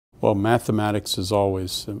Well, mathematics is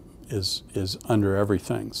always is under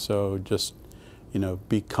everything. So just, you know,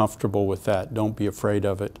 be comfortable with that. Don't be afraid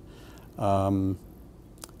of it.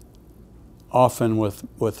 Often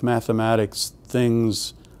with mathematics,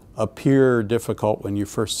 things appear difficult when you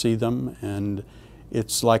first see them, and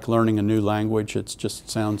it's like learning a new language. It just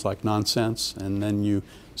sounds like nonsense, and then you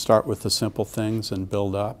start with the simple things and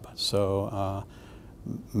build up. So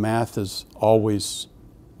math is always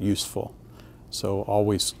useful. So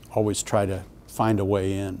always try to find a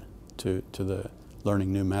way in to the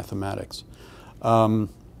learning new mathematics.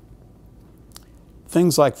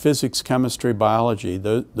 Things like physics, chemistry, biology,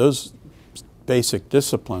 those basic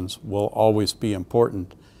disciplines will always be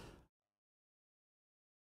important.